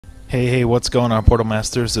Hey, what's going on, Portal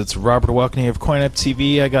Masters? It's Robert welcoming you of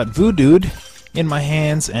CoinOpTV. I got Voodood in my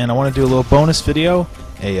hands, and I want to do a little bonus video,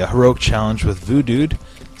 a heroic challenge with Voodood.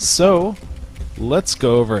 So, let's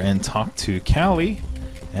go over and talk to Callie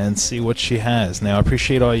and see what she has. Now, I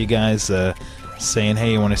appreciate all you guys saying,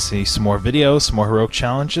 hey, you want to see some more videos, some more heroic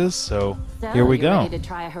challenges, so here we go. Ready to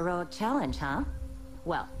try a heroic challenge, huh?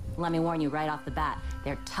 Well, let me warn you right off the bat,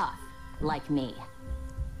 they're tough, like me.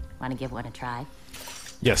 Want to give one a try?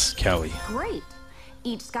 Yes, Callie. Great!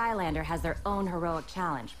 Each Skylander has their own heroic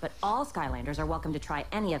challenge, but all Skylanders are welcome to try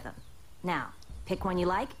any of them. Now, pick one you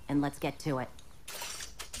like, and let's get to it.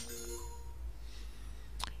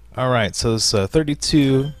 Alright, so there's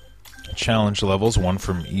 32 challenge levels, one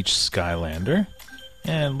from each Skylander.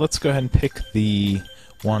 And let's go ahead and pick the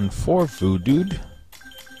one for Voodood.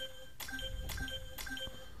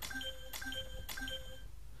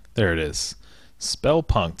 There it is. Spell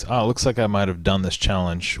Punked. Oh, it looks like I might have done this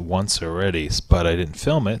challenge once already, but I didn't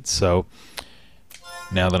film it, so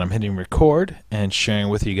now that I'm hitting record and sharing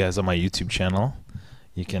with you guys on my YouTube channel,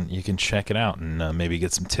 you can check it out and maybe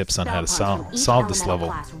get some tips on how to solve this level.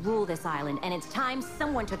 Class rule this island, and it's time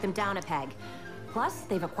someone took them down a peg. Plus,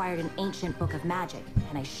 they've acquired an ancient book of magic,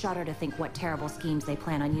 and I shudder to think what terrible schemes they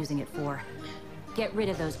plan on using it for. Get rid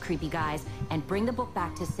of those creepy guys and bring the book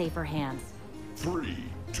back to safer hands. 3,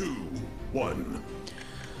 2, 1.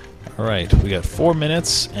 Alright, we got 4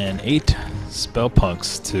 minutes and 8 spell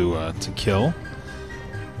punks to kill.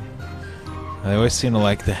 I always seem to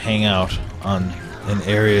like to hang out in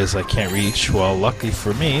areas I can't reach. Well, lucky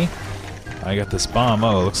for me, I got this bomb.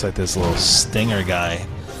 Oh, it looks like this little stinger guy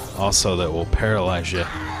also that will paralyze you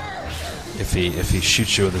if he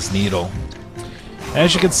shoots you with his needle.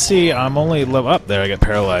 As you can see, I'm only level up there. I got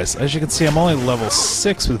paralyzed. As you can see, I'm only level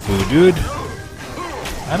 6 with Voodood.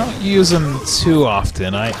 I don't use him too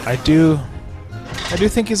often. I do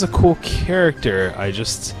think he's a cool character. I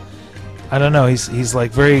don't know. He's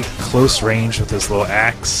like very close range with his little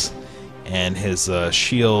axe, and his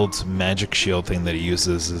shield, magic shield thing that he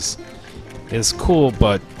uses is cool,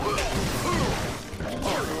 but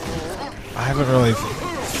I haven't really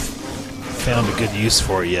found a good use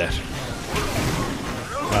for it yet.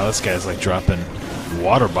 Wow, this guy's like dropping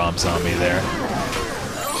water bombs on me there.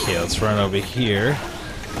 Okay, let's run over here.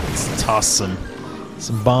 Let's toss some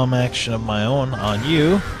bomb action of my own on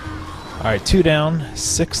you. Alright, 2 down,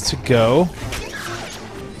 6 to go.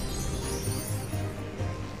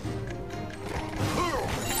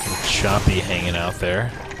 Choppy hanging out there.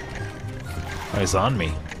 Oh, he's on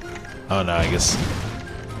me. Oh no, I guess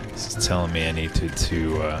this is telling me I need to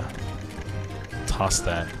toss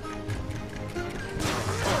that.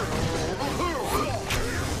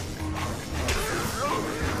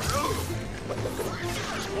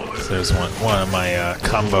 So there's one of my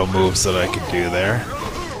combo moves that I could do there.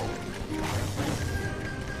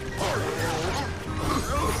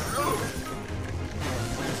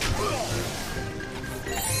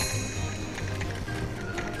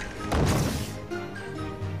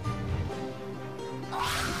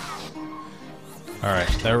 Alright,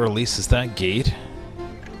 that releases that gate.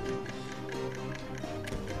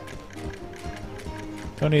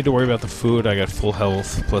 Don't need to worry about the food, I got full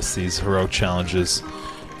health, plus these heroic challenges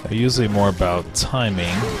are usually more about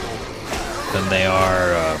timing than they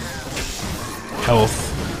are health.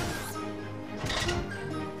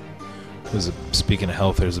 Speaking of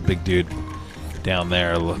health, there's a big dude down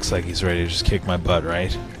there. Looks like he's ready to just kick my butt,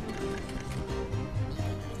 right?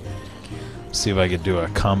 See if I could do a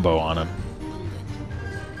combo on him.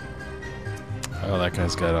 Oh, that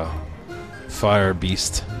guy's got a fire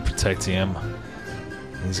beast protecting him.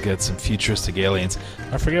 He's got some futuristic aliens.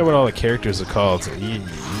 I forget what all the characters are called.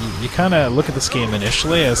 You kind of look at this game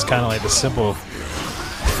initially as kind of like a simple,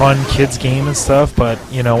 fun kids game and stuff, but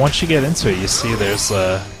you know, once you get into it, you see there's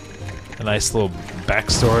a nice little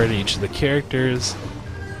backstory to each of the characters.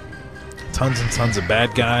 Tons and tons of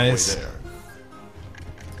bad guys.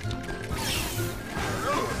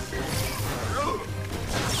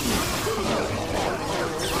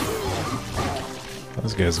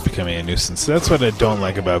 Those guys are becoming a nuisance. That's what I don't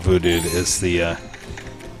like about Voodood is the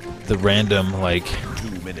random, like 2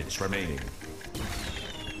 minutes remaining.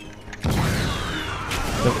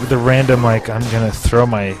 The random, like, I'm gonna throw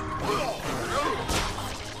my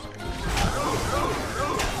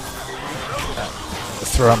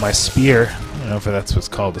out my spear. I don't know if that's what's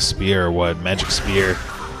called a spear or what, magic spear,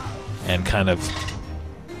 and kind of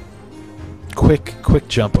quick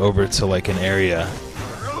jump over to like an area.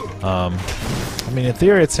 I mean, in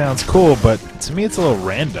theory it sounds cool, but to me it's a little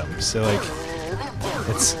random. So like,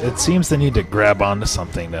 it seems they need to grab onto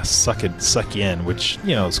something to suck you in, which,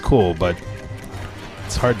 you know, is cool, but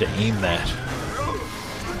It's hard to aim that.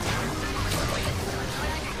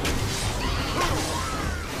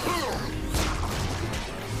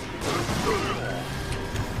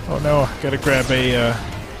 Oh no, gotta grab a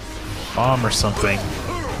bomb or something.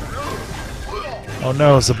 Oh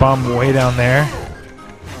no, is the bomb way down there?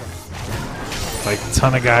 Like a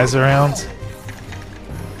ton of guys around?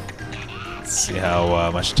 Let's see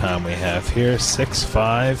how much time we have here. 6,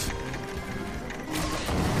 5.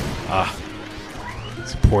 Ah,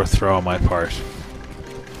 it's a poor throw on my part.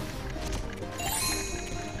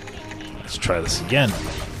 Let's try this again.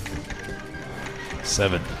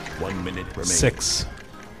 7, 1 minute remaining. 6,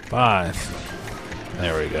 5.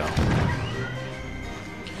 There we go.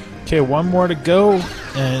 Okay, one more to go,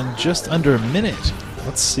 and just under a minute.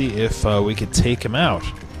 Let's see if we could take him out.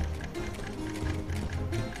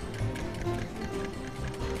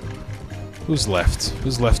 Who's left?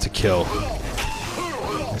 Who's left to kill?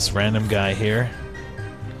 This random guy here.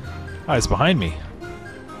 Oh, he's behind me.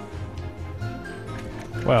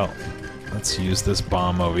 Well, let's use this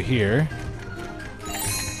bomb over here.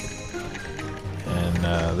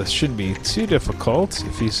 And this shouldn't be too difficult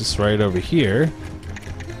if he's just right over here.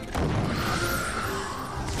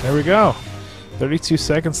 There we go. 32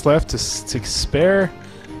 seconds left to spare.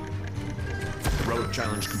 Heroic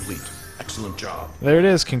challenge complete. Excellent job. There it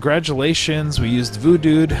is. Congratulations. We used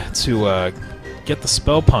Voodood to get the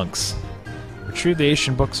spell punks. Retrieve the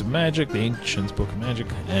ancient books of magic, the ancient book of magic,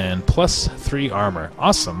 and plus 3 armor.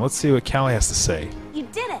 Awesome. Let's see what Callie has to say. You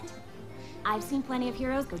did it! I've seen plenty of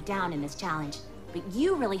heroes go down in this challenge, but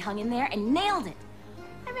you really hung in there and nailed it.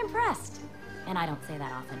 I'm impressed. And I don't say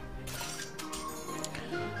that often.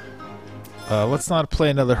 Let's not play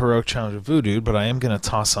another heroic challenge with Voodood, but I am going to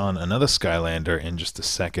toss on another Skylander in just a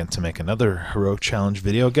second to make another heroic challenge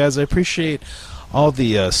video. Guys, I appreciate all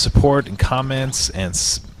the support and comments and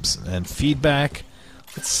feedback.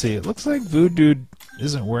 Let's see. It looks like Voodood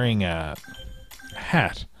isn't wearing a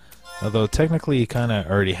hat, although technically he kind of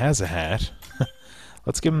already has a hat.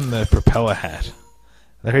 Let's give him the propeller hat.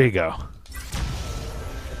 There you go.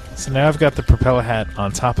 So now I've got the propeller hat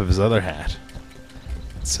on top of his other hat.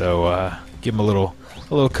 So give him a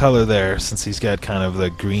little color there, since he's got kind of the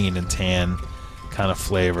green and tan kind of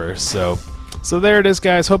flavor. So there it is,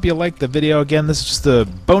 guys. Hope you liked the video. Again, this is just a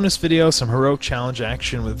bonus video, some heroic challenge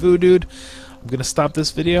action with Voodood. I'm gonna stop this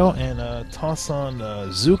video and toss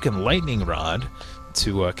on Zook and Lightning Rod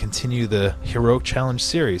to continue the heroic challenge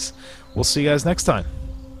series. We'll see you guys next time.